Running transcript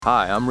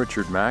Hi, I'm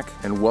Richard Mack,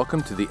 and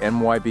welcome to the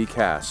MYB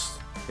Cast.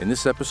 In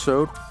this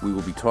episode, we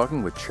will be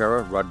talking with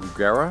Chara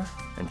Rodriguera,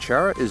 and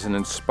Chara is an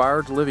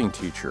inspired living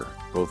teacher.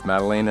 Both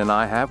Madeleine and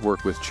I have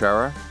worked with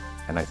Chara,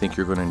 and I think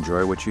you're going to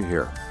enjoy what you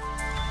hear.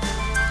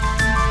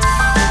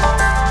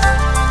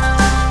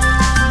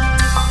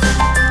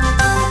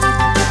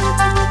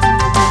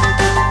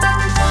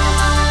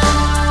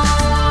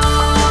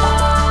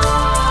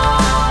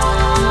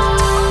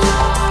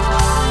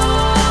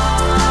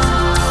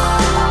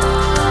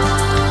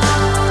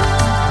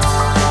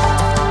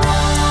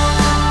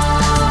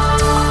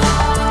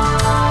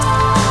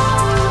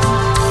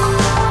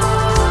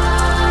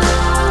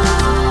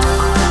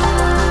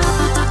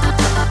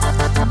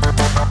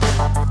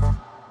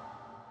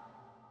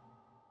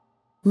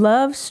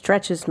 Love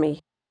stretches me.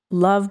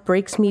 Love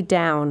breaks me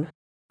down.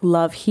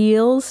 Love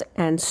heals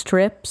and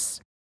strips.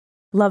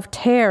 Love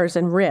tears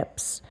and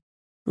rips.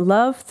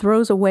 Love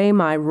throws away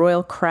my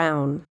royal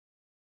crown.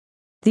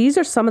 These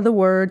are some of the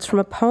words from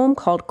a poem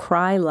called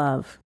Cry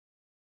Love.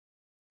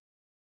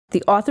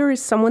 The author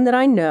is someone that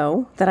I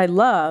know, that I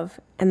love,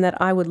 and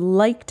that I would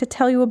like to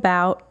tell you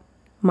about,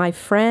 my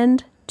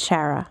friend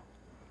Chara.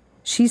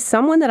 She's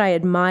someone that I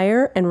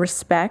admire and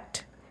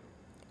respect.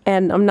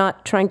 And I'm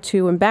not trying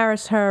to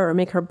embarrass her or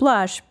make her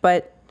blush,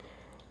 but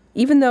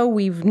even though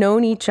we've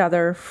known each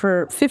other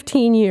for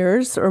 15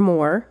 years or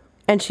more,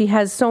 and she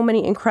has so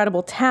many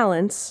incredible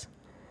talents,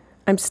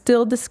 I'm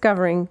still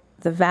discovering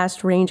the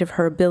vast range of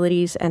her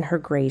abilities and her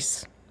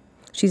grace.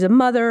 She's a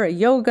mother, a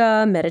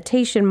yoga,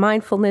 meditation,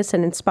 mindfulness,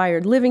 and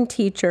inspired living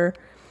teacher.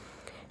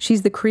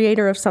 She's the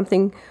creator of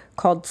something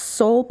called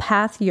Soul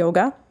Path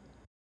Yoga,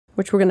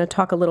 which we're going to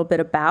talk a little bit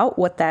about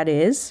what that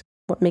is,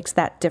 what makes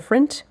that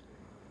different.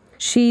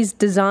 She's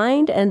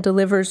designed and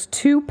delivers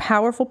two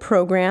powerful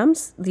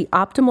programs, the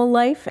Optimal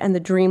Life and the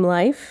Dream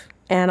Life,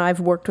 and I've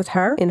worked with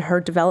her in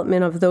her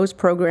development of those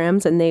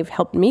programs, and they've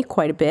helped me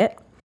quite a bit.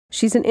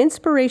 She's an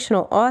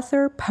inspirational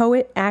author,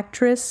 poet,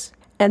 actress,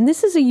 and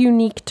this is a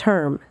unique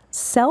term,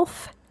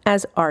 self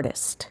as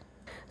artist.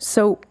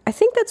 So I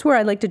think that's where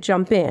I'd like to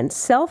jump in,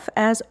 self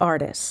as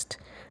artist.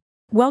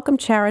 Welcome,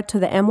 Chara, to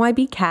the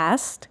MYB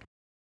Cast.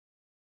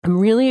 I'm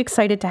really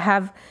excited to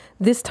have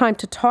this time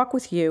to talk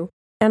with you.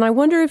 And I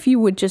wonder if you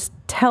would just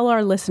tell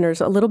our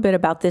listeners a little bit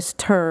about this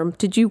term.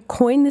 Did you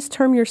coin this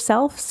term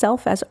yourself,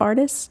 self as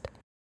artist?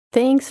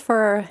 Thanks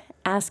for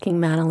asking,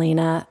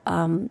 Madalena.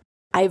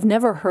 I've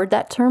never heard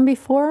that term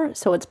before,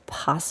 so it's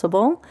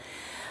possible.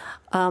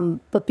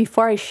 But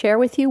before I share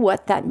with you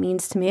what that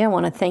means to me, I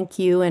want to thank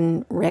you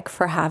and Rick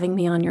for having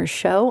me on your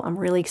show. I'm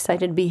really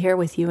excited to be here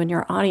with you and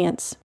your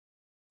audience.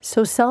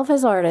 So self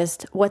as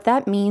artist, what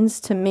that means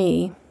to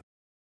me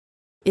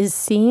is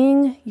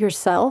seeing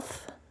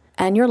yourself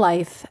and your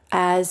life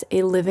as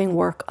a living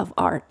work of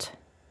art,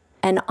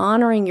 and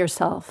honoring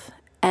yourself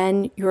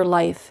and your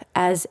life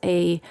as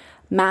a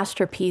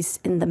masterpiece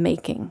in the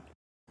making.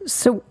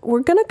 So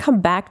we're going to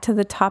come back to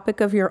the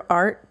topic of your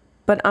art,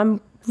 but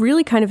I'm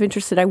really kind of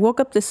interested. I woke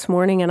up this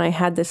morning and I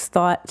had this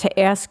thought to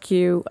ask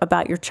you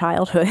about your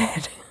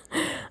childhood.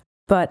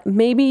 But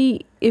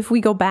maybe if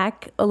we go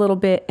back a little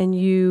bit and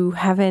you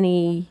have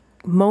any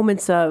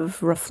moments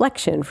of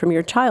reflection from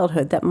your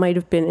childhood that might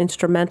have been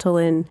instrumental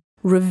in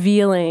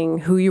revealing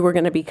who you were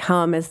going to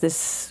become as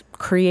this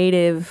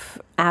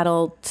creative,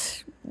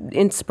 adult,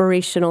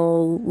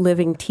 inspirational,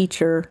 living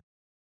teacher,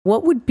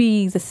 what would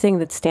be the thing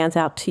that stands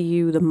out to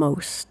you the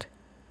most?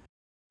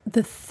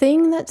 The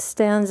thing that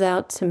stands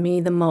out to me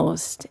the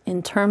most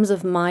in terms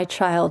of my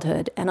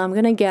childhood, and I'm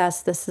going to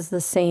guess this is the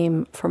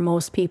same for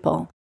most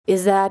people,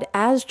 is that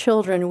as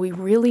children, we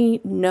really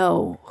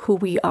know who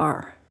we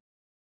are.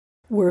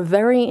 We're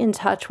very in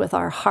touch with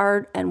our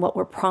heart and what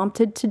we're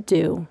prompted to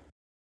do.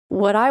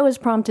 What I was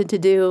prompted to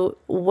do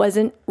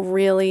wasn't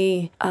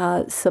really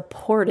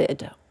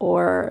supported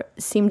or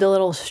seemed a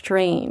little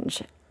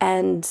strange.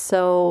 And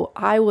so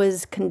I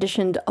was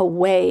conditioned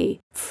away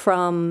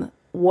from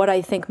what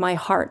I think my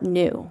heart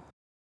knew.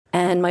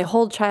 And my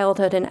whole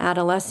childhood and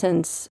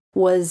adolescence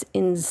was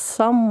in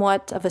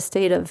somewhat of a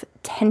state of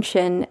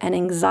tension and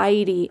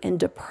anxiety and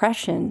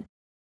depression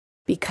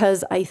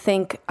because I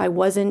think I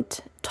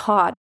wasn't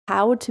taught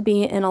how to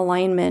be in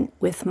alignment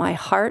with my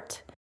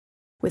heart,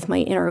 with my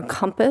inner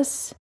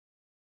compass,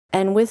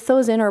 and with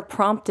those inner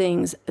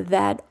promptings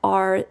that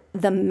are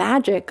the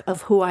magic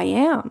of who I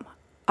am.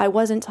 I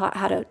wasn't taught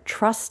how to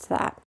trust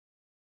that.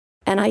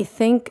 And I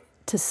think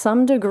to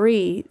some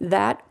degree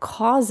that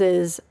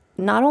causes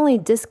not only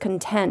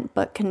discontent,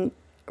 but can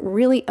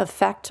really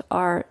affect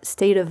our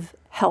state of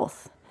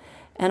health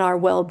and our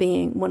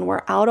well-being when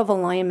we're out of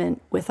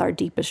alignment with our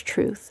deepest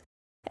truth.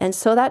 And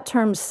so that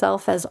term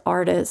self as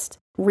artist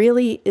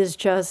really is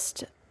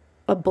just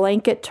a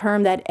blanket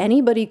term that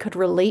anybody could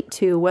relate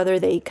to, whether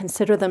they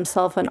consider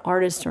themselves an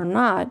artist or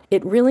not.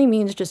 It really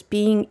means just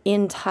being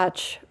in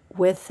touch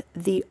with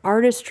the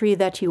artistry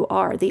that you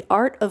are, the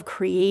art of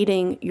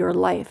creating your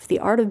life, the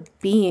art of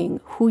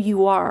being who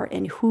you are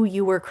and who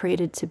you were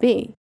created to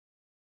be,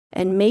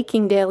 and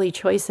making daily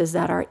choices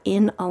that are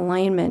in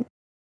alignment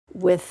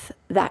with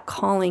that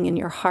calling in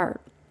your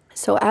heart.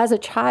 So as a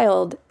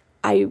child,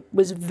 I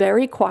was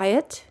very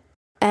quiet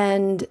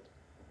and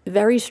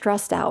very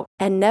stressed out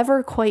and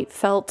never quite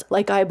felt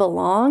like I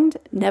belonged,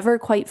 never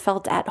quite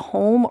felt at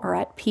home or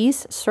at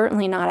peace,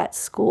 certainly not at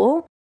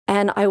school.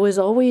 And I was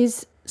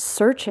always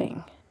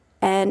searching.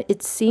 And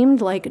it seemed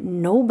like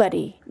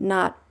nobody,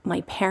 not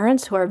my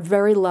parents, who are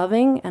very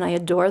loving and I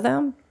adore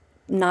them,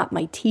 not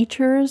my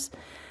teachers,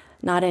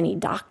 not any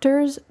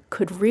doctors,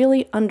 could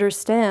really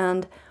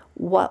understand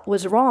what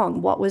was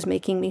wrong, what was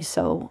making me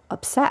so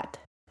upset.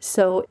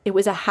 So it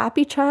was a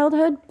happy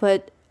childhood,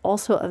 but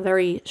also a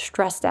very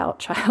stressed out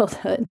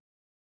childhood.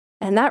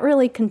 And that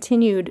really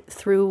continued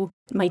through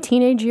my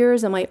teenage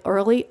years and my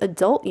early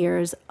adult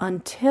years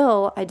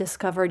until I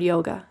discovered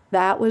yoga.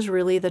 That was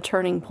really the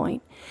turning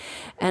point.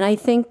 And I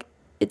think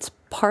it's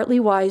partly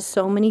why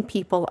so many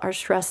people are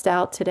stressed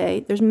out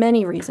today. There's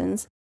many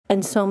reasons.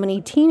 And so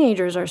many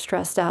teenagers are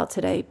stressed out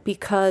today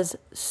because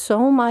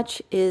so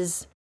much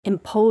is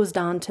imposed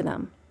onto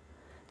them.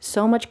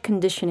 So much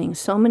conditioning,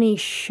 so many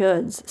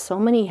shoulds, so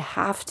many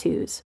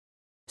have-tos.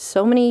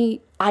 So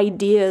many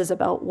ideas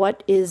about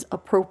what is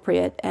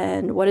appropriate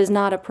and what is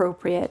not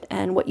appropriate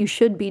and what you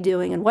should be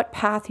doing and what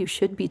path you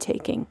should be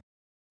taking.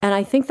 And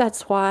I think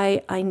that's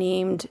why I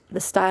named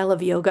the style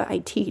of yoga I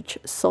teach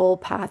Soul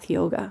Path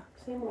Yoga.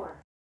 Say more.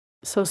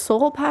 So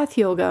Soul Path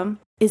Yoga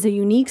is a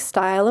unique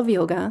style of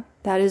yoga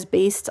that is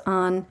based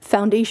on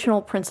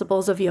foundational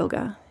principles of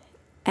yoga.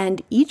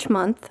 And each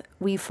month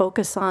we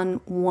focus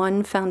on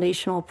one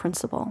foundational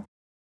principle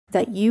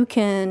that you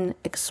can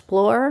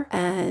explore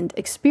and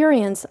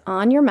experience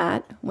on your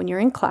mat when you're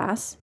in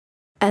class.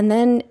 And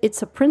then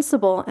it's a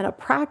principle and a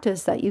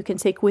practice that you can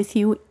take with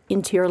you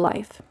into your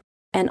life.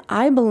 And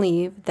I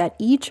believe that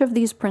each of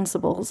these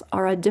principles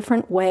are a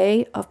different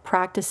way of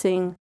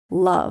practicing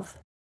love.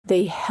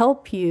 They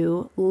help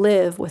you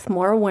live with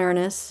more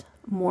awareness,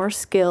 more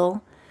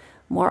skill,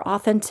 more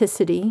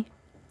authenticity,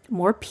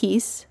 more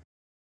peace,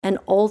 and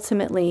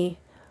ultimately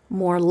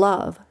more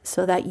love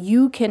so that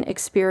you can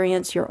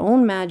experience your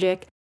own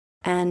magic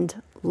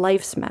and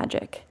life's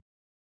magic.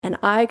 And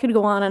I could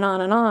go on and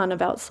on and on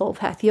about Soul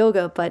Path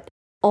Yoga, but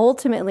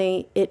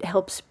ultimately it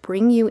helps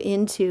bring you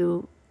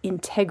into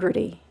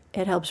integrity.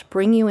 It helps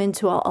bring you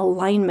into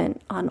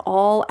alignment on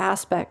all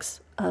aspects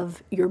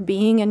of your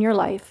being and your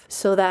life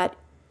so that,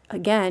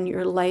 again,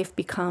 your life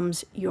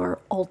becomes your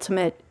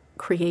ultimate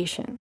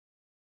creation.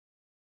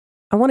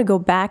 I want to go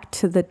back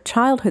to the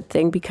childhood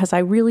thing because I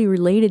really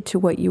related to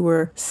what you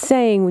were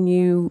saying when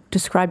you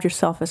described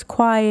yourself as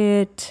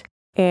quiet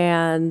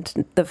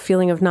and the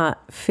feeling of not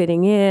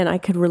fitting in. I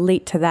could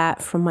relate to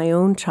that from my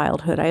own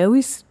childhood. I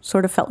always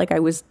sort of felt like I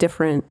was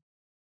different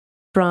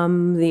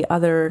from the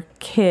other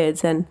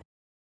kids. And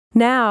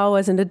now,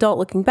 as an adult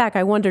looking back,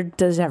 I wonder,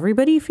 does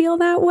everybody feel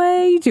that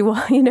way? Do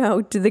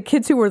the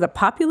kids who were the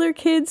popular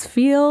kids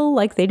feel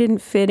like they didn't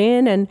fit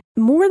in? And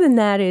more than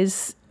that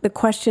is the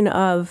question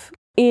of,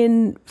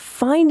 in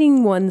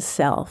finding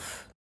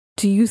oneself,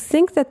 do you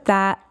think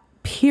that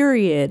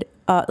period,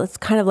 it's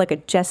kind of like a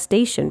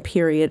gestation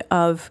period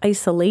of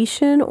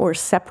isolation or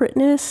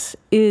separateness,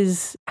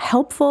 is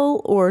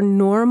helpful or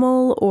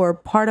normal or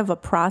part of a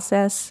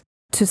process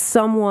to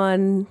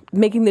someone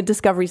making the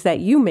discoveries that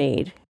you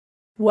made?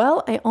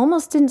 Well, I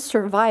almost didn't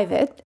survive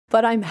it,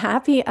 but I'm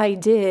happy I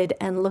did.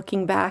 And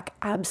looking back,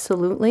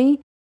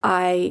 absolutely,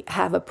 I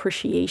have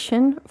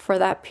appreciation for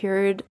that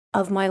period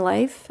of my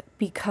life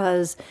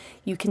because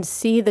you can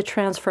see the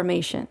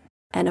transformation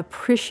and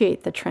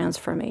appreciate the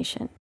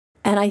transformation.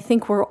 And I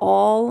think we're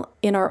all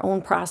in our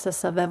own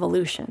process of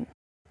evolution.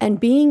 And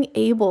being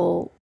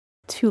able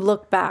to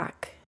look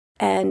back,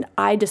 and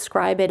I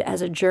describe it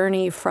as a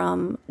journey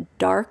from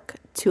dark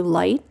to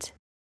light,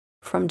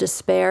 from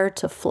despair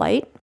to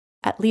flight.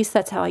 At least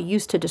that's how I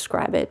used to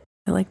describe it.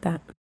 I like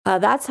that.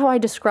 That's how I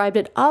described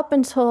it up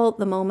until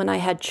the moment I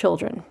had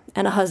children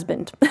and a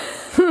husband.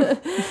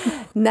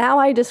 Now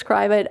I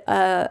describe it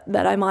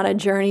that I'm on a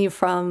journey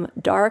from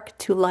dark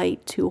to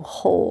light to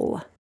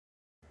whole.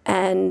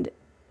 And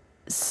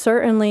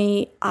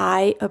certainly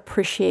I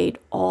appreciate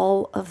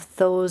all of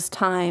those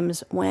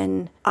times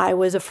when I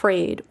was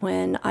afraid,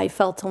 when I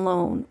felt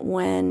alone,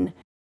 when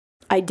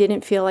I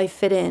didn't feel I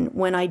fit in,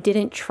 when I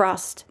didn't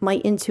trust my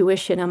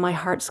intuition and my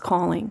heart's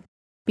calling.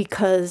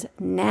 Because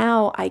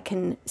now I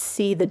can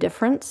see the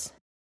difference.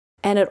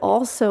 And it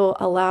also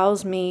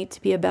allows me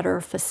to be a better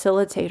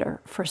facilitator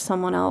for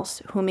someone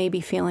else who may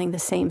be feeling the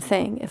same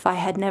thing. If I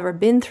had never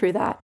been through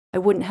that, I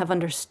wouldn't have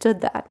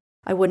understood that.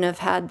 I wouldn't have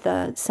had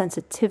the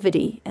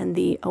sensitivity and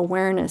the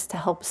awareness to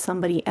help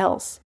somebody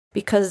else.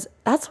 Because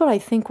that's what I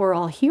think we're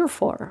all here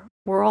for.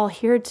 We're all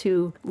here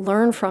to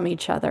learn from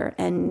each other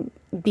and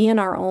be in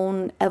our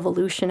own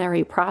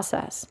evolutionary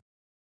process.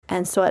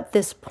 And so at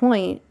this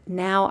point,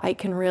 now I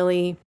can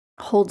really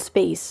hold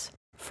space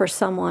for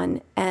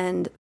someone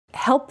and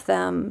help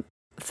them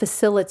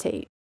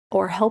facilitate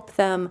or help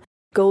them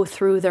go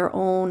through their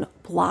own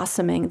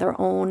blossoming, their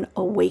own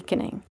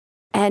awakening.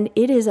 And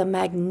it is a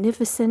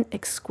magnificent,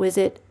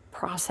 exquisite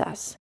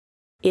process.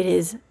 It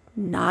is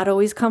not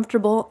always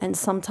comfortable, and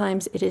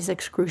sometimes it is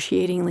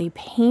excruciatingly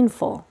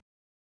painful.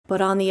 But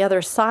on the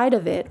other side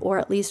of it, or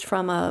at least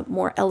from a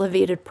more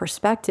elevated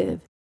perspective,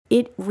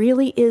 it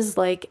really is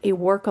like a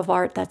work of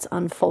art that's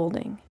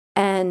unfolding.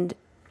 And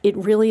it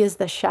really is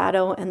the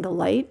shadow and the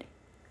light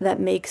that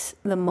makes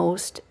the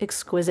most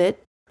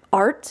exquisite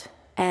art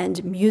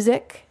and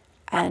music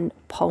and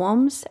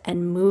poems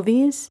and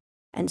movies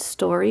and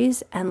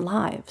stories and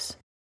lives.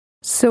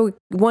 So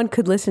one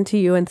could listen to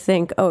you and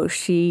think, oh,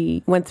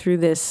 she went through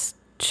this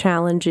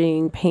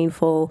challenging,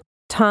 painful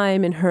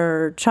time in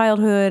her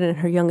childhood and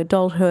her young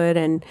adulthood,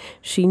 and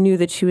she knew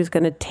that she was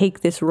going to take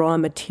this raw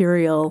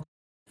material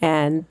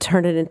and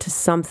turn it into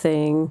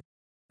something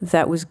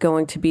that was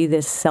going to be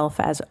this self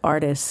as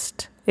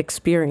artist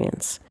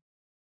experience.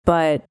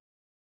 But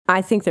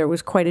I think there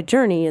was quite a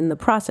journey in the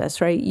process,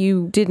 right?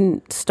 You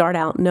didn't start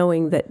out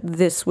knowing that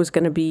this was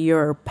going to be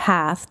your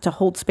path to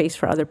hold space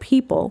for other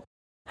people.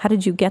 How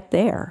did you get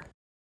there?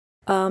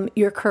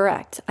 You're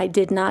correct. I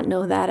did not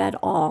know that at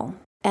all.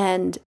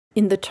 And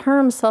in the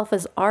term self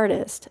as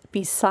artist,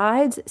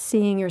 besides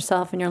seeing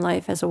yourself in your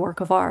life as a work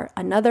of art,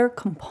 another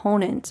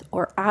component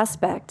or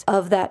aspect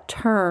of that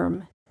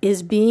term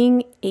is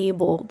being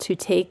able to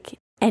take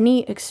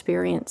any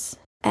experience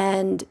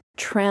and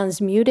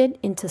transmute it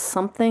into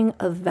something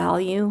of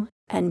value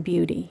and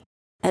beauty.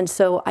 And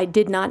so I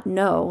did not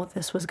know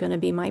this was going to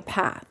be my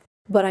path,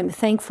 but I'm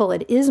thankful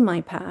it is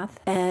my path.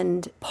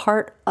 And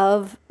part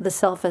of the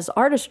self as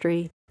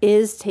artistry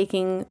is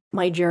taking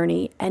my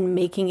journey and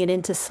making it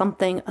into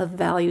something of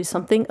value,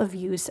 something of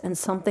use, and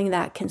something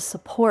that can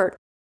support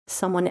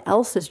someone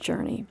else's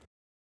journey.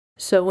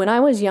 So when I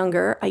was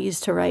younger, I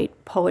used to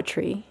write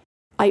poetry.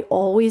 I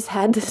always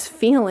had this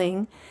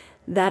feeling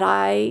that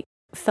I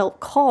felt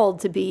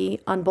called to be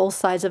on both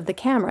sides of the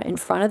camera, in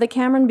front of the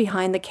camera and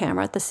behind the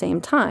camera at the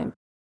same time.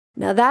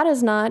 Now, that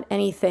is not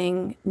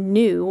anything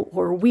new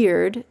or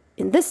weird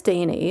in this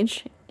day and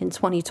age, in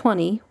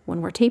 2020, when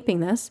we're taping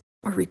this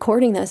or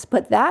recording this,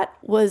 but that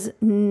was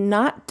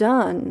not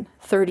done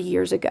 30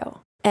 years ago.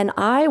 And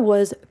I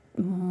was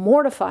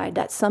mortified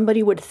that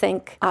somebody would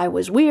think I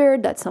was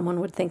weird, that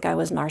someone would think I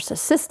was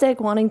narcissistic,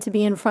 wanting to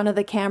be in front of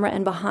the camera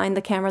and behind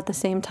the camera at the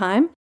same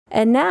time.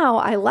 And now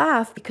I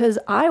laugh because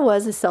I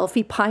was a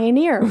selfie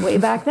pioneer way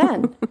back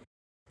then.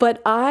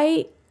 But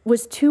I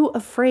was too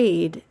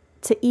afraid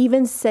to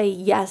even say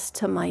yes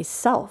to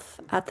myself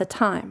at the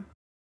time.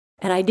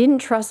 And I didn't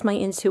trust my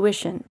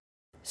intuition.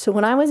 So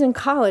when I was in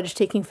college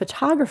taking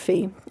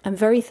photography, I'm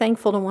very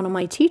thankful to one of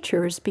my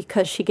teachers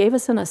because she gave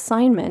us an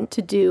assignment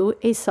to do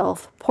a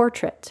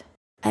self-portrait.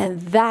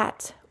 And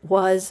that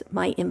was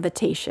my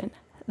invitation.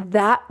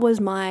 That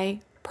was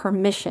my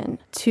permission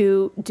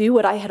to do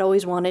what I had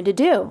always wanted to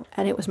do.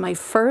 And it was my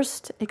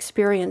first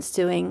experience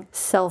doing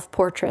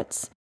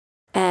self-portraits.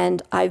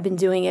 And I've been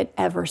doing it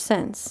ever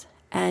since.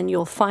 And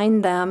you'll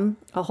find them,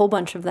 a whole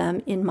bunch of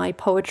them, in my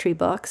poetry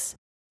books.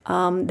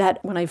 That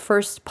when I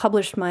first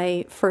published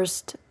my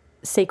first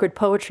sacred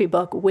poetry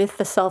book with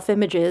the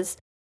self-images,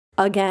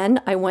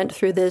 again, I went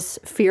through this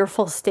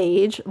fearful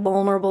stage,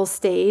 vulnerable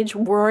stage,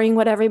 worrying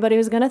what everybody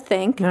was going to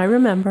think. I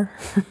remember.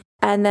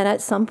 And then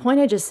at some point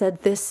I just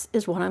said, this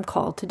is what I'm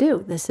called to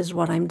do. This is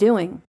what I'm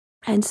doing.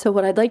 And so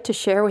what I'd like to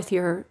share with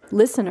your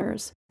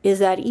listeners is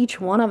that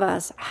each one of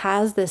us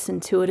has this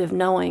intuitive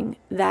knowing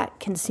that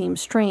can seem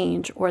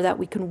strange, or that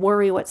we can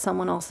worry what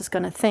someone else is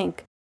going to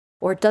think,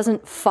 or it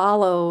doesn't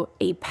follow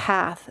a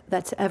path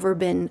that's ever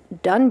been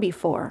done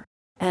before.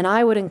 And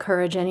I would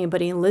encourage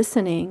anybody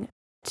listening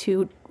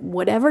to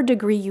whatever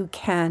degree you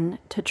can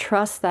to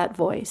trust that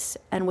voice,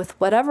 and with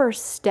whatever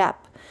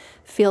step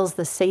feels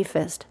the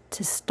safest,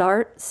 to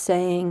start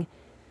saying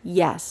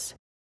yes.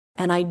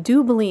 And I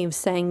do believe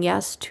saying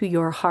yes to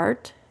your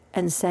heart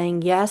and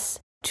saying yes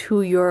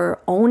to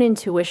your own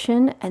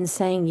intuition and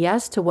saying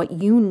yes to what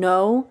you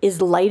know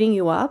is lighting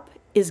you up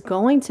is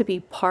going to be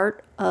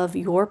part of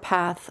your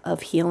path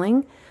of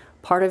healing,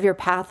 part of your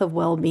path of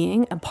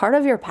well-being, and part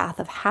of your path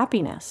of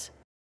happiness.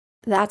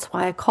 That's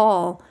why I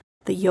call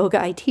the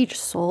yoga I teach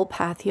Soul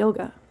Path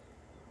Yoga.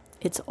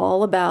 It's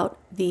all about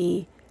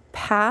the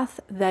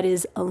path that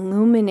is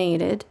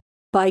illuminated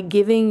by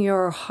giving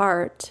your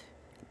heart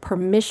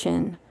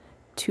permission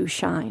to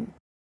shine.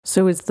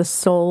 So is the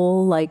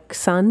soul like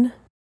sun?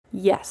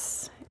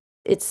 Yes.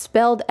 It's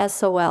spelled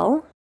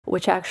S-O-L,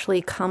 which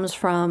actually comes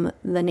from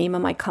the name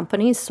of my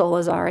company,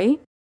 Solazari.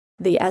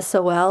 The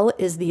S-O-L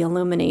is the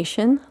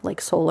illumination,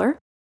 like solar,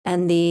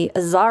 and the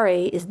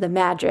Azare is the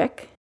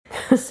magic.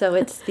 So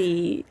it's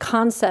the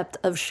concept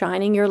of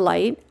shining your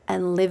light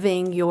and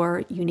living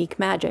your unique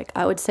magic.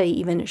 I would say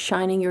even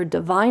shining your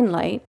divine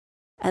light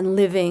and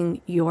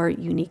living your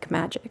unique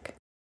magic.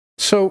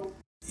 So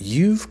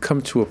you've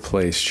come to a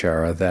place,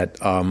 Chara, that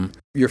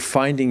you're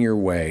finding your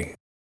way.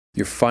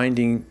 You're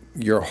finding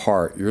your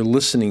heart. You're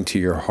listening to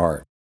your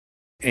heart.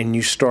 And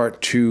you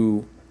start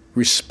to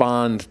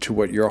respond to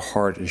what your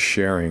heart is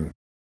sharing.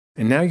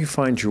 And now you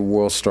find your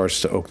world starts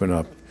to open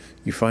up.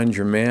 You find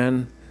your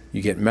man,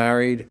 you get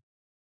married,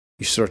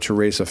 you start to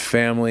raise a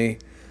family.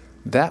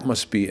 That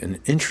must be an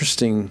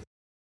interesting,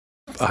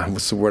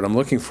 what's the word I'm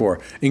looking for,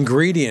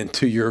 ingredient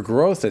to your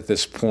growth at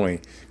this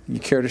point. You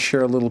care to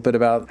share a little bit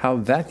about how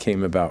that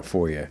came about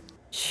for you?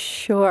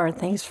 Sure.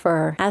 Thanks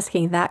for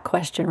asking that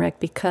question, Rick,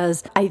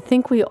 because I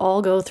think we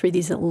all go through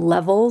these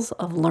levels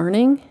of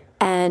learning,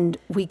 and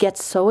we get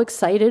so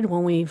excited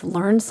when we've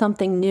learned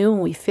something new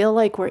and we feel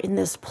like we're in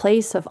this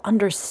place of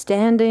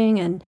understanding.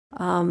 And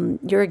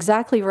you're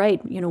exactly right.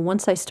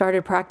 Once I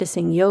started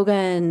practicing yoga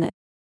and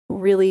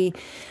really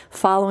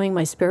following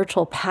my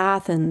spiritual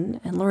path and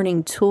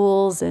learning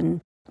tools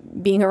and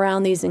being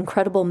around these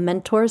incredible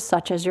mentors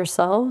such as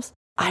yourselves,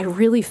 I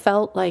really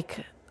felt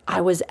like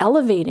I was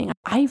elevating.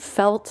 I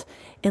felt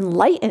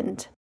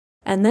enlightened.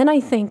 And then I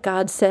think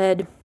God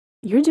said,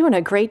 "You're doing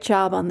a great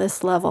job on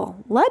this level.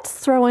 Let's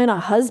throw in a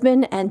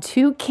husband and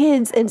 2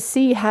 kids and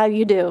see how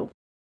you do."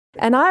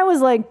 And I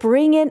was like,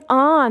 bring it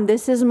on.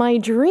 This is my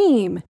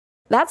dream.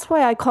 That's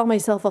why I call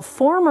myself a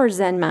former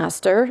Zen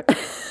master,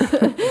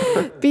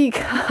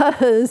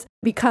 because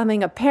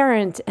becoming a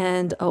parent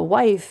and a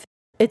wife,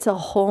 it's a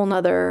whole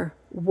nother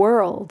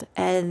world,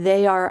 and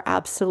they are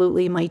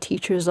absolutely my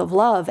teachers of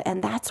love.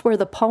 And that's where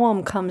the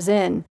poem comes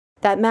in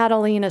that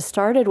Madalena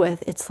started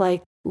with. It's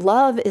like,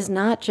 love is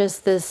not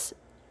just this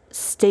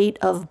state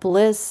of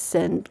bliss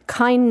and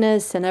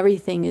kindness and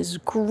everything is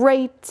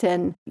great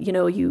and,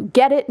 you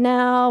get it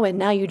now and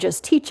now you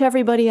just teach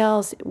everybody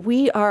else.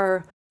 We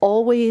are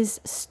always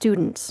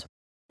students.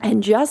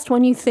 And just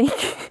when you think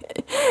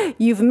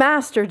you've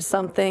mastered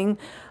something,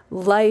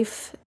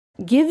 life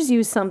gives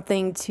you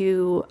something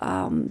to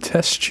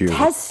test you.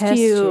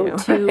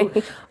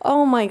 Right.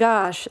 Oh my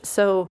gosh.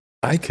 So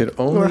I could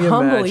only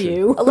humble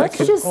you. Let's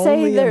just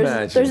say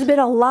there's been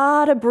a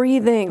lot of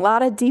breathing, a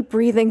lot of deep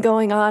breathing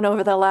going on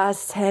over the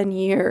last 10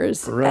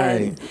 years.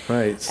 Right.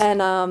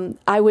 And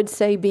I would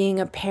say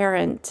being a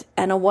parent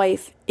and a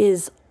wife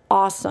is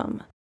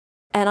awesome.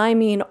 And I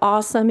mean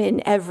awesome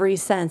in every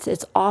sense.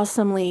 It's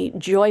awesomely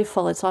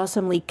joyful. It's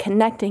awesomely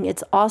connecting.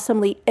 It's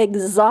awesomely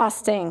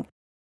exhausting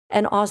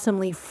and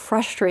awesomely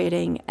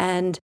frustrating.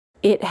 And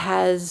it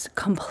has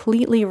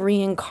completely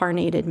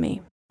reincarnated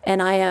me.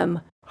 And I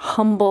am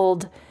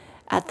humbled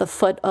at the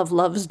foot of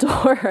love's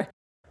door.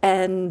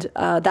 And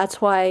that's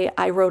why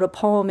I wrote a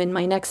poem in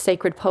my next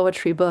sacred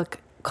poetry book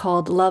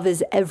called Love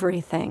is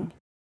Everything.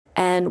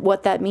 And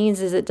what that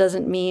means is it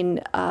doesn't mean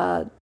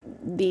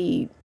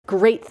the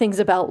great things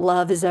about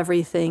love is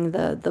everything,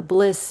 the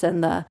bliss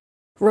and the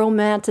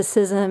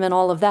romanticism and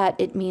all of that.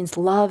 It means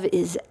love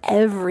is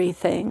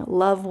everything.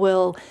 Love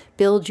will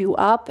build you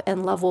up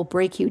and love will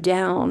break you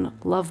down.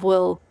 Love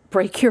will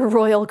break your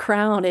royal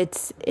crown.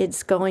 It's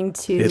going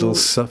to... It'll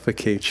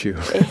suffocate you.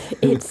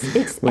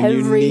 It's when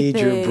everything.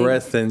 You need your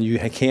breath and you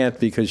can't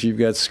because you've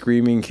got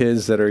screaming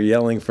kids that are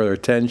yelling for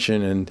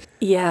attention. And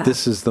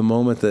this is the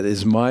moment that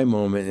is my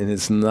moment, and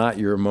it's not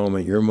your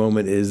moment. Your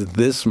moment is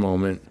this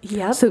moment.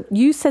 Yep. So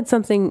you said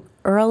something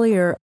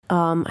earlier.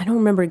 I don't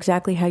remember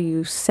exactly how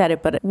you said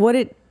it, but what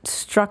it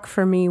struck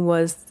for me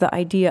was the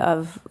idea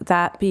of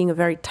that being a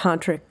very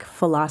tantric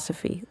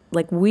philosophy.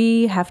 Like,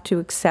 we have to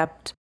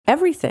accept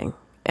everything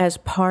as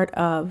part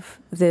of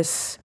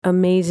this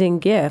amazing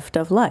gift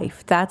of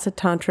life. That's a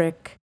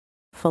tantric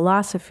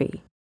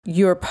philosophy.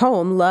 Your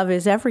poem, Love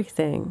is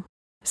Everything,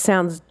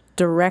 sounds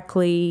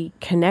directly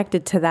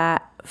connected to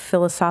that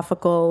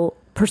philosophical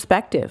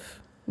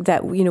perspective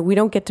that, we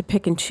don't get to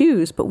pick and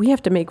choose, but we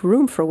have to make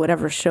room for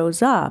whatever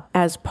shows up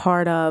as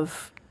part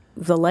of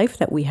the life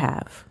that we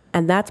have.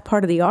 And that's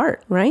part of the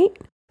art, right?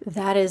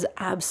 That is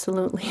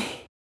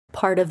absolutely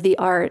part of the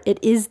art. It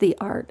is the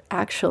art,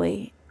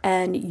 actually.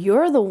 And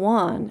you're the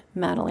one,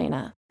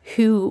 Madalena,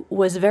 who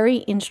was very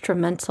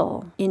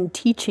instrumental in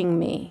teaching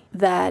me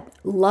that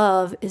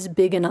love is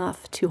big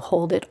enough to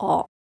hold it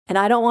all. And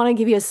I don't want to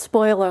give you a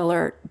spoiler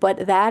alert,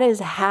 but that is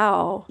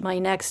how my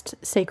next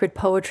sacred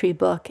poetry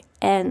book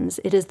ends.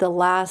 It is the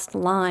last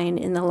line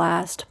in the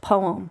last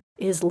poem,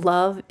 is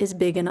love is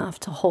big enough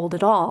to hold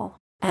it all.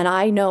 And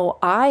I know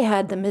I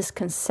had the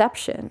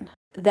misconception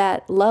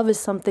that love is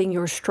something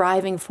you're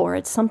striving for.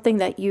 It's something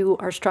that you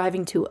are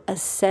striving to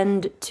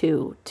ascend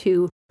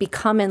to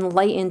become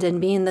enlightened and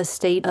be in the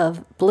state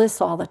of bliss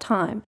all the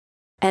time.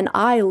 And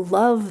I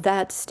love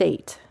that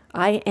state.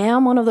 I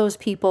am one of those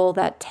people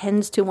that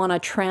tends to want to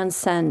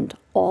transcend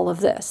all of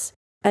this.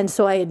 And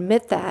so I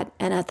admit that.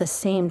 And at the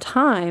same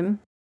time,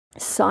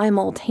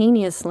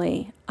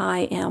 simultaneously,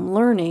 I am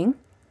learning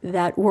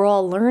that we're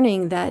all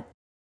learning that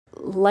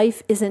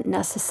life isn't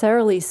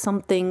necessarily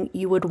something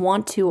you would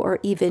want to or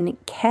even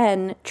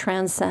can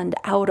transcend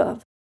out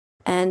of.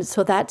 And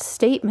so that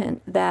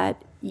statement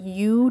that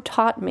you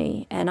taught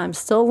me, and I'm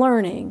still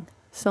learning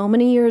so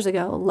many years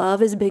ago,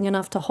 love is big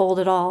enough to hold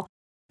it all,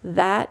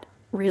 that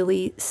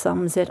really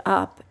sums it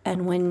up.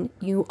 And when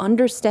you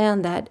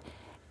understand that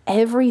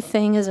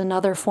everything is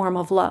another form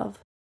of love,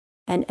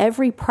 and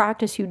every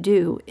practice you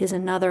do is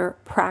another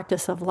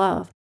practice of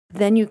love,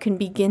 then you can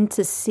begin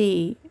to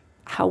see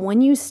how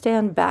when you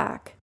stand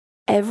back,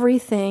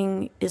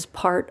 everything is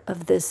part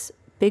of this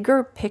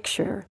bigger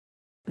picture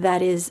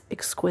that is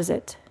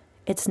exquisite.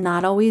 It's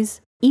not always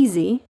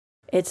easy.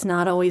 It's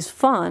not always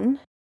fun.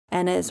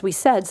 And as we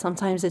said,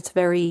 sometimes it's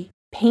very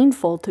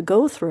painful to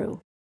go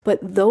through. But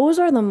those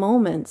are the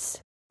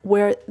moments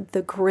where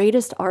the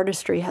greatest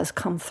artistry has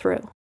come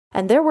through.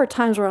 And there were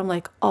times where I'm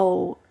like,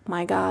 oh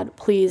my God,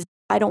 please,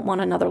 I don't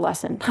want another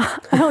lesson.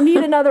 I don't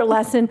need another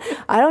lesson.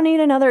 I don't need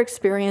another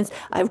experience.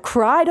 I've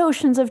cried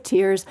oceans of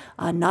tears.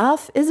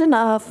 Enough is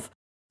enough.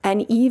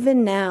 And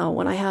even now,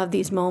 when I have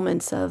these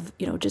moments of,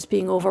 just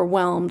being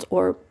overwhelmed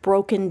or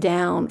broken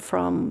down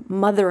from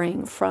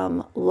mothering,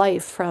 from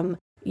life, from,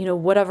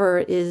 whatever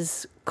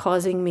is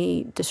causing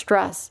me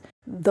distress,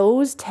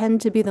 those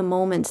tend to be the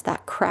moments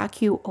that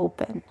crack you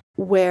open,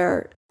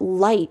 where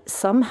light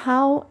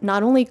somehow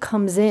not only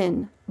comes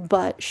in,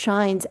 but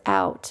shines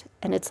out.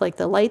 And it's like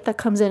the light that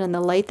comes in and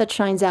the light that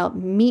shines out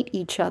meet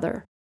each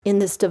other in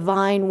this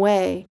divine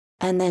way.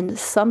 And then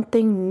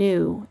something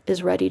new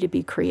is ready to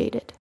be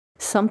created.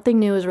 Something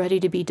new is ready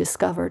to be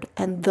discovered.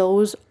 And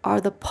those are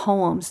the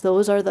poems.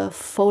 Those are the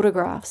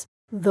photographs.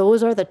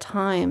 Those are the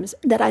times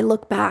that I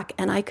look back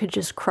and I could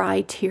just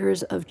cry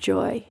tears of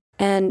joy.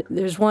 And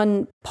there's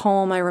one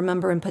poem I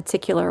remember in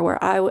particular where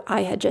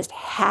I had just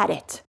had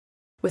it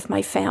with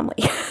my family.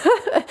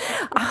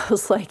 I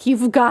was like,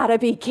 you've got to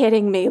be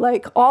kidding me.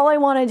 Like, all I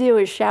want to do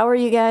is shower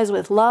you guys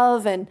with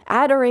love and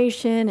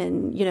adoration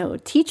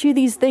and, teach you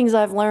these things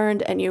I've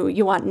learned, and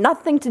you want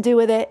nothing to do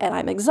with it, and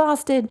I'm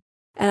exhausted.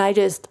 And I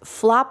just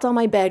flopped on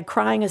my bed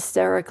crying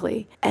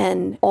hysterically.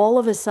 And all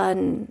of a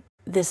sudden,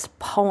 this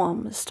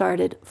poem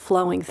started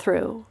flowing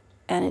through,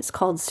 and it's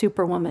called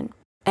Superwoman.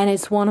 And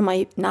it's one of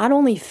my not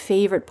only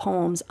favorite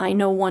poems, I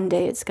know one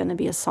day it's going to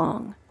be a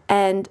song.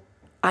 And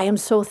I am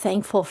so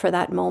thankful for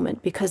that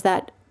moment, because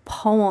that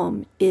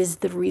poem is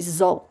the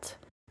result,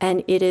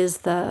 and it is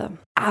the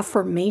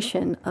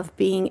affirmation of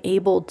being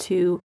able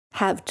to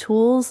have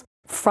tools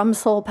from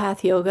Soul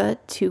Path Yoga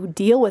to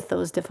deal with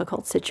those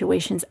difficult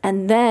situations,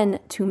 and then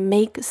to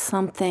make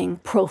something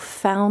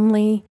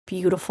profoundly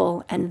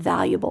beautiful and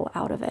valuable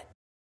out of it.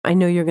 I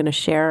know you're going to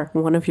share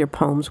one of your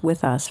poems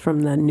with us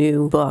from the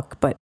new book,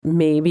 but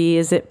maybe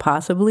is it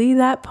possibly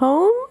that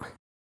poem?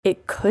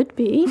 It could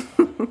be.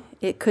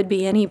 It could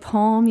be any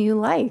poem you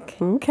like.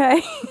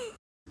 Okay.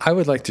 I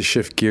would like to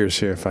shift gears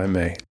here, if I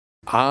may.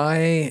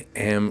 I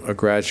am a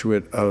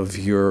graduate of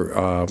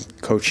your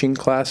coaching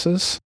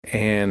classes,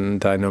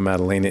 and I know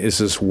Madalena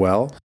is as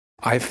well.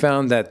 I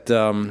found that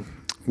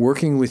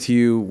working with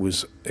you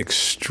was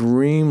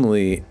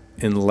extremely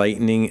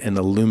enlightening and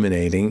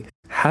illuminating.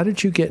 How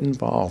did you get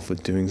involved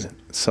with doing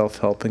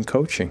self-help and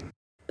coaching?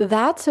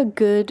 That's a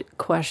good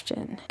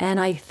question. And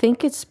I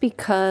think it's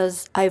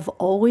because I've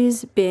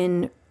always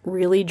been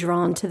really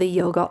drawn to the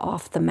yoga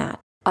off the mat.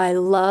 I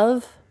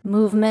love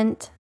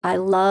movement. I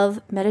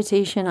love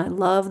meditation. I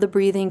love the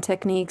breathing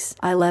techniques.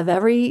 I love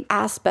every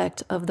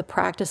aspect of the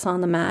practice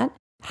on the mat.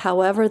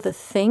 However, the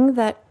thing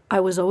that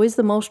I was always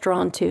the most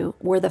drawn to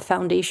were the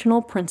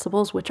foundational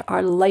principles, which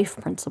are life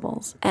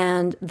principles.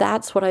 And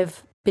that's what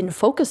I've been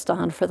focused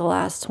on for the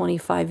last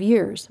 25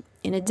 years.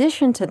 In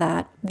addition to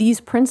that,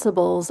 these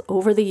principles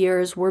over the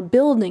years were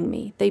building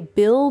me. They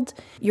build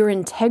your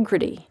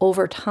integrity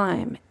over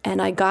time.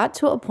 And I got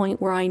to a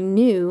point where I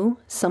knew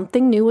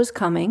something new was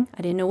coming.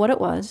 I didn't know what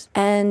it was.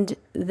 And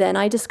then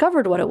I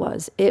discovered what it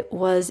was. It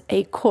was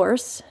a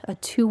course, a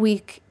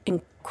 2-week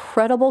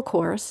incredible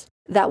course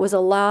that was a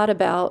lot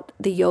about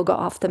the yoga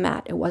off the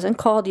mat. It wasn't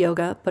called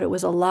yoga, but it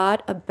was a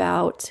lot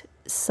about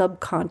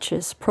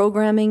subconscious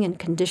programming and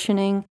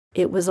conditioning.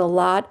 It was a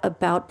lot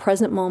about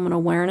present moment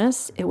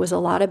awareness. It was a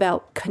lot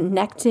about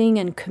connecting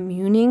and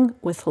communing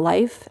with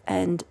life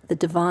and the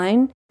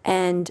divine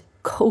and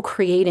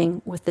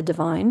co-creating with the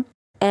divine.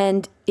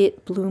 And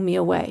it blew me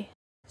away.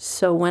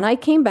 So when I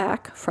came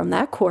back from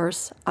that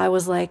course, I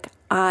was like,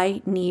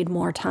 I need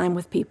more time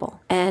with people.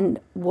 And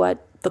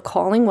what the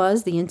calling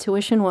was, the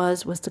intuition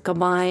was to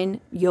combine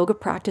yoga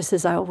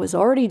practices I was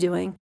already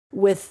doing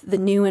with the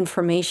new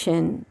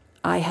information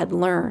I had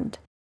learned.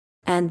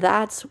 And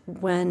that's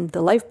when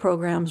the life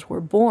programs were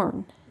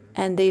born.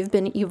 And they've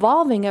been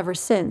evolving ever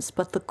since,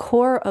 but the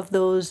core of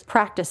those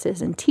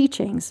practices and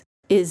teachings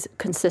is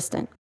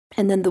consistent.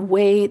 And then the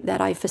way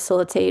that I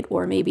facilitate,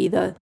 or maybe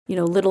the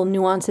little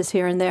nuances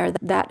here and there,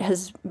 that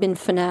has been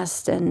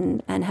finessed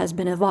and has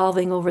been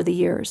evolving over the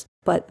years.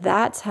 But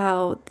that's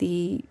how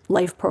the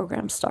life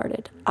program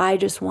started. I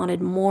just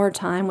wanted more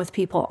time with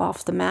people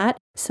off the mat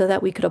so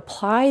that we could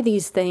apply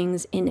these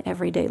things in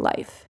everyday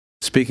life.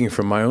 Speaking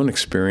from my own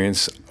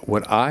experience,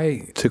 what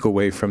I took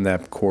away from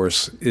that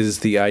course is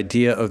the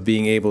idea of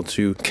being able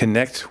to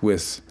connect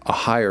with a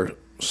higher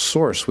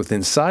source within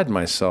inside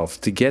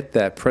myself to get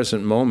that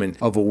present moment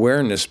of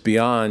awareness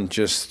beyond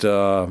just, what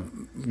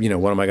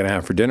am I going to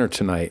have for dinner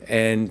tonight?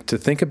 And to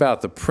think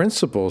about the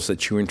principles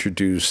that you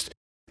introduced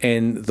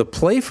and the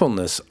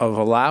playfulness of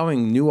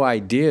allowing new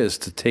ideas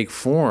to take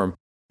form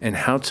and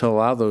how to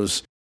allow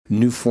those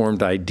new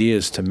formed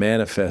ideas to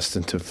manifest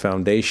into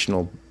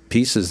foundational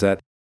pieces that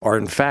are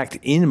in fact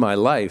in my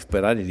life,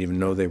 but I didn't even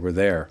know they were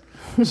there.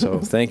 So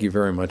thank you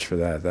very much for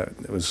that.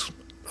 That was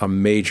a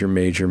major,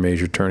 major,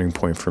 major turning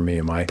point for me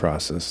in my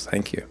process.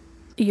 Thank you.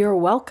 You're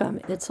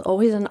welcome. It's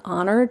always an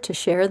honor to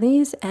share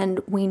these, and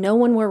we know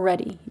when we're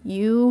ready.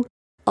 You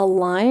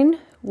align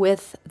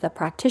with the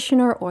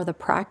practitioner or the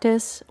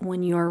practice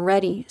when you're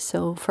ready.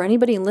 So for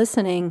anybody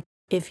listening,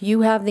 if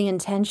you have the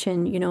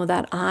intention,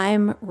 that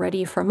I'm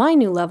ready for my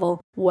new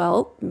level,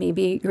 well,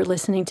 maybe you're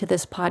listening to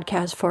this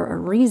podcast for a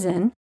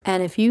reason.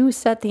 And if you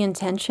set the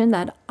intention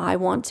that I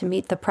want to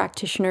meet the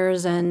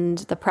practitioners and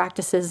the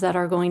practices that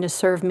are going to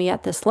serve me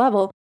at this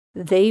level,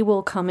 they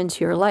will come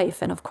into your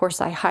life. And of course,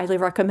 I highly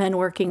recommend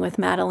working with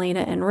Madalena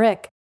and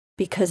Rick,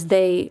 because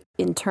they,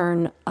 in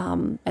turn,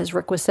 as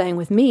Rick was saying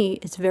with me,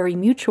 it's very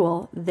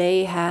mutual.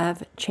 They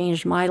have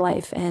changed my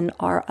life and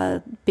are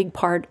a big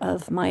part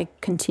of my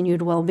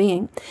continued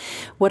well-being.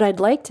 What I'd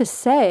like to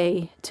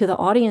say to the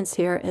audience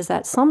here is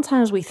that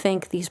sometimes we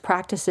think these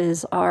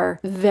practices are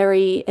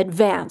very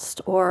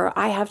advanced, or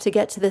I have to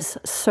get to this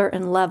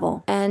certain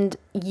level. And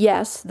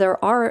yes,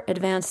 there are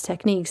advanced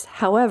techniques.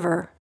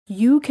 However,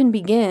 you can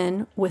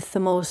begin with the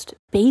most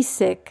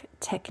basic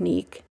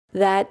technique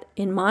that,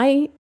 in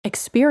my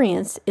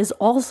experience, is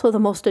also the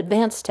most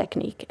advanced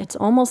technique. It's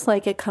almost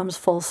like it comes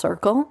full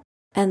circle,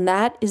 and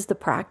that is the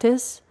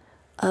practice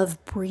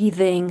of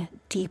breathing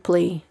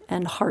deeply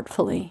and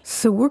heartfully.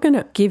 So we're going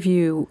to give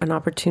you an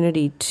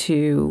opportunity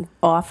to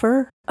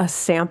offer a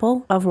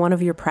sample of one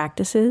of your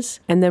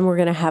practices, and then we're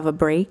going to have a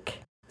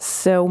break.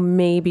 So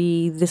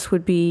maybe this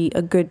would be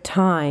a good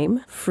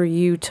time for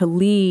you to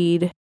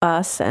lead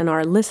us and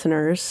our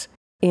listeners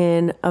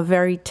in a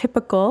very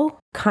typical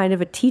kind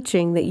of a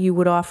teaching that you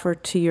would offer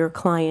to your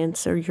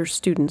clients or your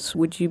students.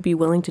 Would you be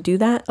willing to do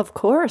that? Of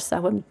course, I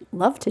would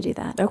love to do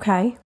that.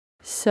 Okay.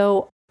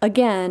 So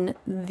again,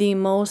 the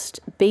most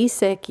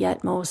basic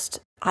yet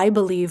most, I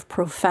believe,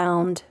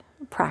 profound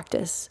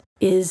practice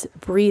is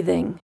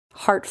breathing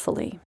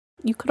heartfully.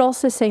 You could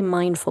also say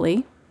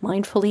mindfully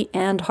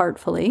and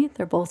heartfully.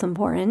 They're both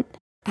important.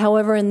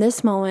 However, in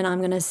this moment, I'm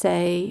going to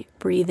say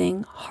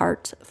breathing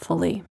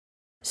heartfully.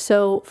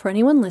 So for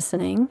anyone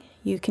listening,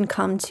 you can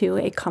come to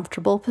a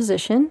comfortable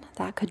position.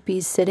 That could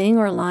be sitting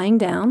or lying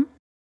down.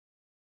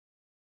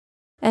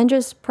 And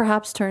just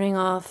perhaps turning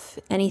off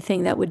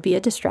anything that would be a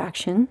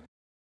distraction.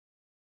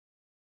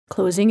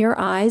 Closing your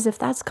eyes if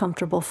that's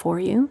comfortable for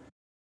you.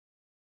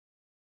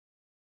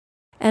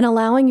 And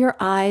allowing your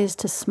eyes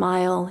to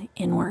smile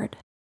inward.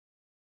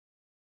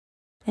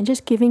 And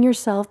just giving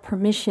yourself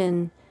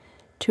permission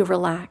to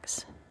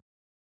relax.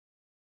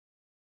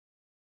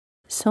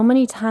 So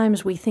many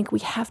times we think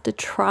we have to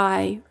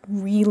try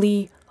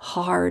really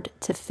hard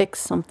to fix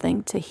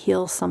something, to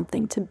heal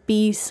something, to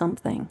be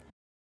something.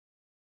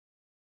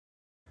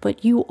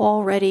 But you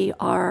already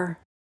are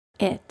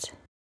it.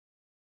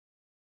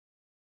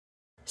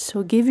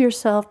 So give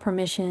yourself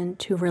permission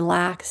to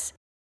relax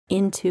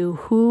into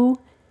who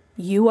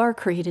you are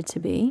created to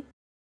be,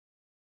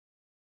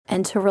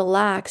 and to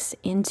relax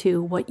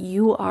into what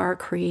you are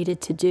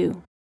created to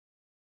do.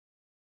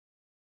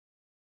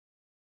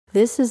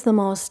 This is the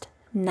most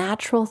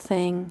natural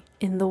thing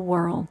in the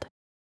world.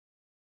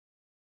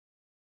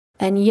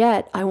 And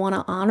yet, I want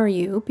to honor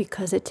you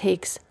because it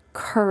takes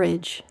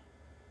courage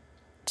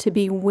to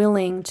be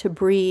willing to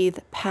breathe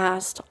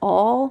past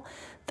all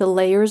the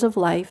layers of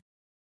life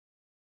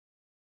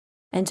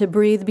and to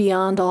breathe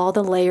beyond all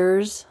the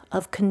layers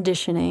of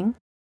conditioning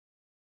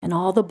and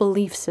all the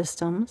belief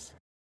systems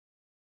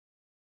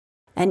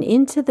and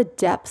into the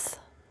depth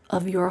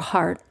of your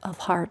heart of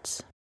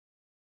hearts.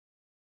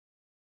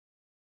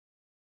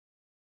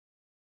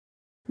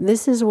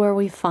 This is where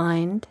we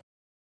find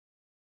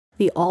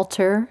the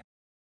altar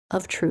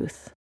of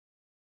truth,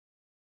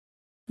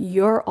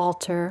 your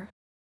altar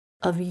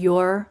of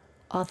your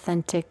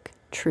authentic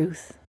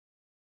truth.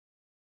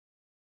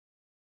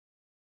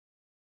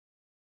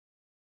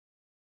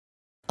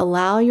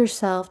 Allow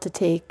yourself to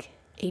take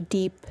a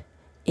deep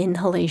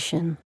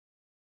inhalation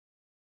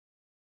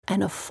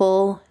and a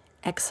full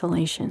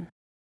exhalation.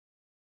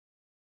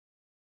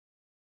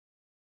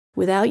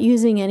 Without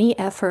using any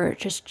effort,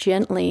 just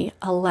gently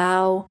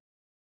allow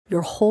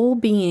your whole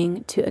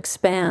being to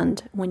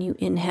expand when you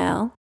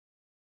inhale,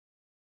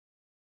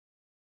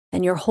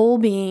 and your whole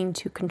being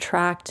to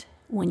contract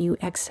when you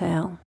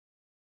exhale.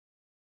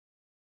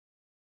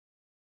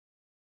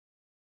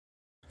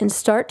 And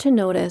start to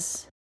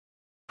notice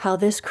how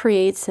this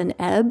creates an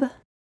ebb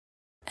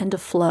and a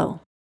flow.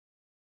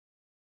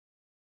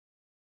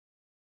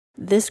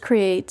 This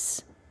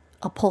creates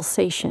a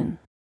pulsation.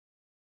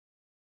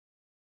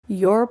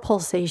 Your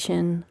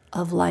pulsation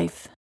of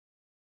life.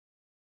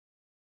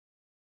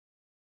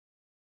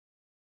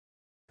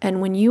 And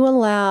when you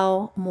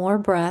allow more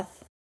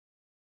breath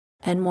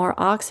and more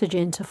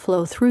oxygen to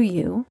flow through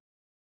you,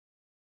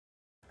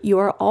 you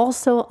are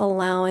also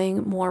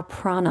allowing more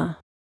prana,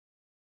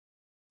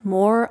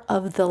 more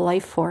of the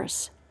life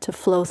force to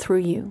flow through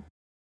you.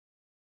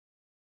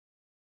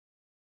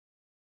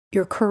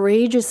 You're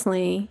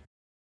courageously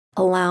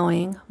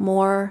allowing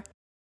more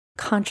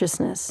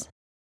consciousness,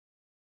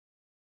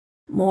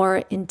 more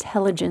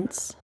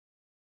intelligence,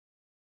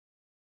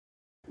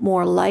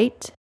 more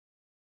light,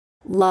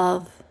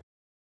 love,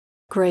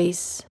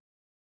 grace,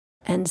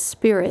 and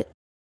spirit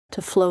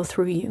to flow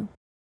through you.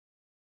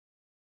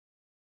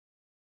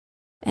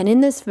 And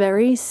in this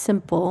very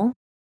simple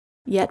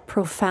yet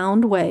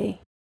profound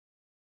way,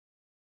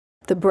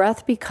 the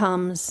breath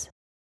becomes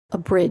a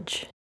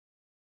bridge.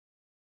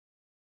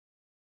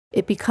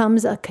 It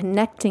becomes a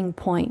connecting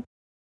point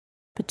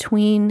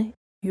between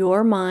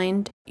your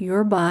mind,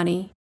 your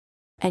body,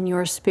 and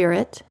your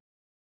spirit,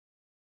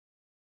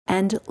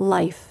 and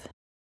life,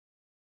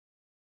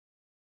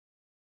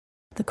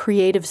 the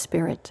creative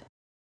spirit.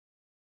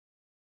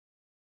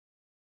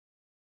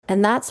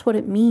 And that's what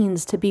it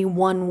means to be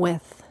one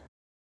with.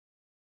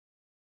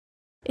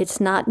 It's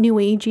not new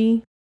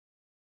agey.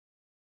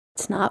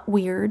 It's not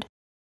weird.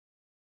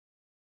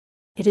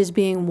 It is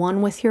being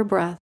one with your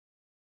breath,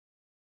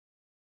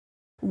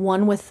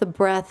 one with the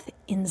breath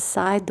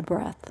inside the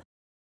breath,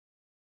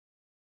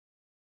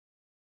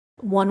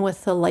 one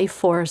with the life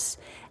force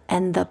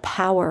and the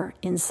power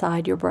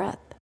inside your breath.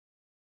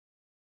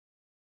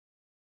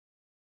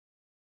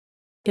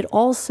 It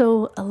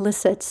also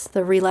elicits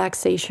the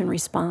relaxation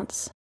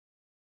response.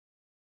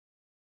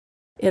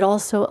 It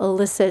also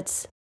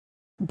elicits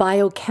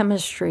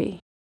biochemistry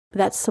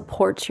that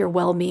supports your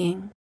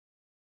well-being,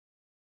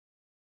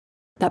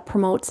 that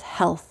promotes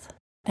health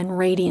and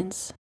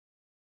radiance.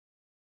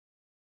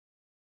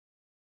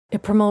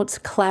 It promotes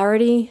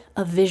clarity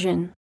of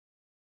vision.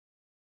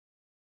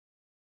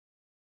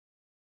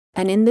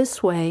 And in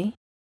this way,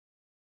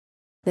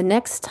 the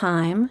next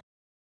time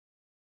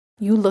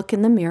you look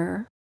in the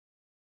mirror,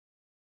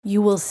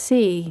 you will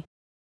see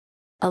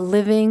a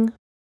living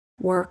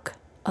work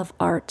of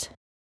art.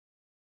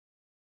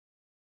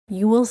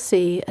 You will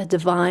see a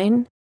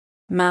divine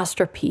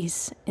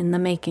masterpiece in the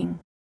making.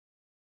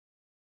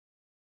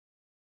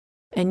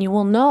 And you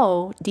will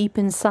know deep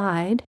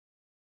inside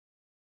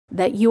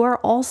that you are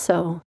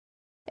also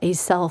a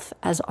self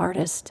as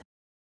artist,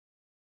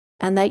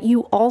 and that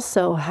you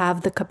also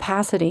have the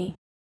capacity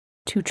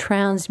to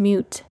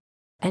transmute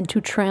and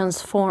to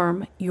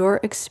transform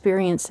your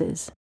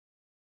experiences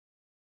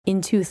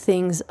into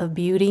things of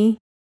beauty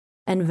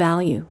and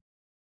value.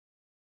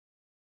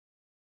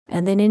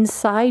 And then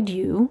inside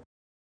you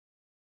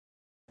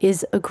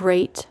is a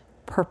great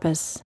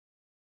purpose.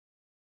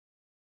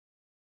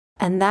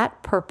 And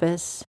that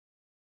purpose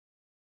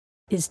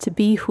is to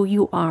be who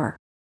you are,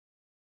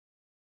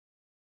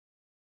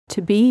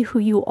 to be who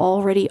you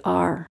already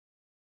are,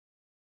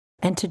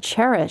 and to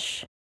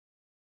cherish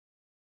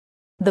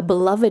the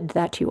beloved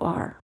that you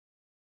are,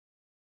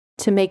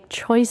 to make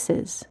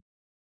choices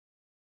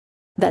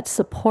that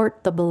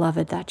support the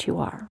beloved that you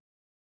are.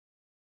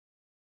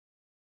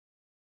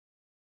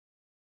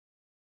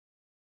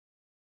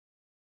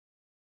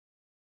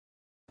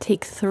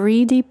 Take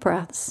 3 deep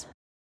breaths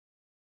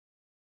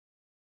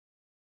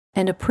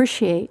and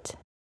appreciate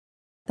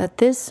that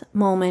this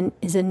moment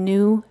is a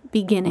new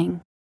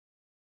beginning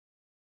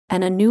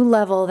and a new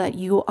level that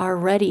you are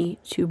ready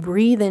to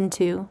breathe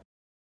into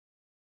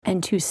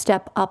and to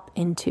step up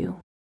into.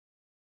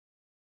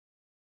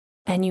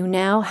 And you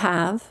now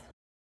have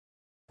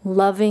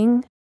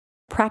loving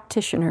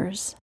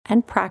practitioners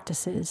and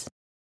practices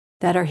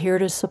that are here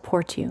to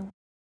support you.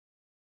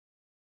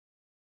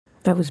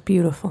 That was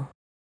beautiful.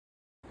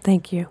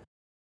 Thank you.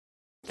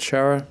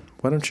 Chara,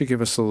 why don't you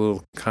give us a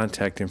little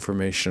contact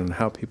information on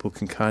how people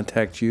can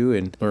contact you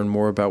and learn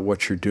more about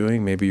what you're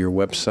doing, maybe your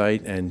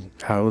website, and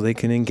how they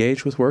can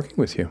engage with working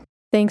with you?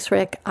 Thanks,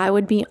 Rick. I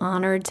would be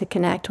honored to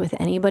connect with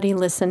anybody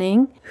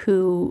listening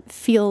who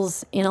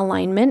feels in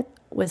alignment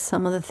with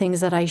some of the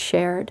things that I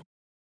shared.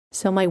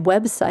 So my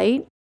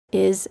website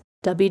is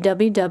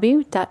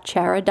www.chara.tv.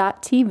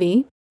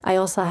 I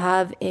also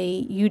have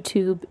a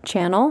YouTube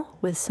channel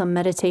with some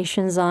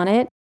meditations on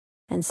it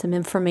and some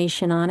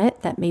information on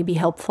it that may be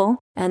helpful.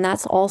 And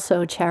that's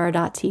also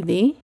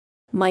chara.tv.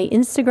 My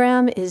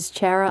Instagram is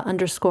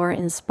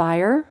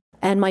chara_inspire.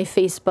 And my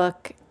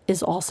Facebook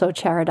is also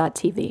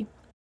chara.tv.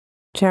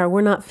 Chara,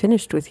 we're not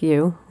finished with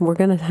you. We're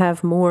going to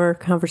have more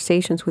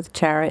conversations with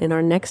Chara in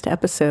our next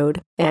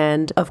episode.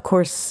 And of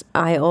course,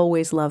 I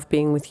always love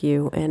being with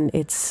you. And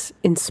it's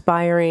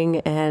inspiring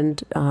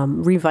and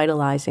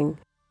revitalizing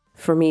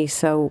for me.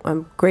 So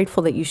I'm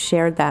grateful that you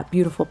shared that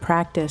beautiful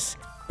practice.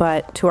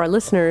 But to our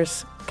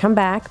listeners, come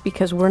back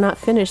because we're not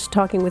finished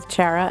talking with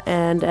Chara.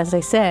 And as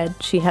I said,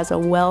 she has a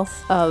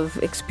wealth of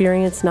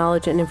experience,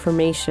 knowledge, and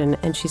information,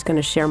 and she's going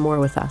to share more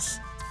with us.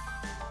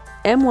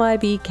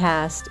 MYB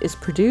Cast is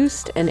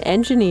produced and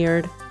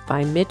engineered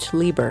by Mitch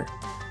Lieber.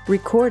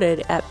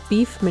 Recorded at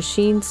Beef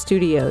Machine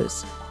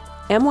Studios.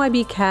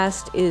 MYB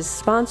Cast is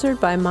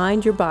sponsored by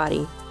Mind Your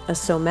Body, a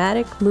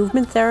somatic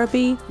movement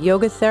therapy,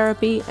 yoga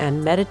therapy,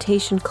 and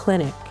meditation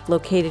clinic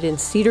located in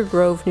Cedar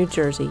Grove, New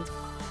Jersey.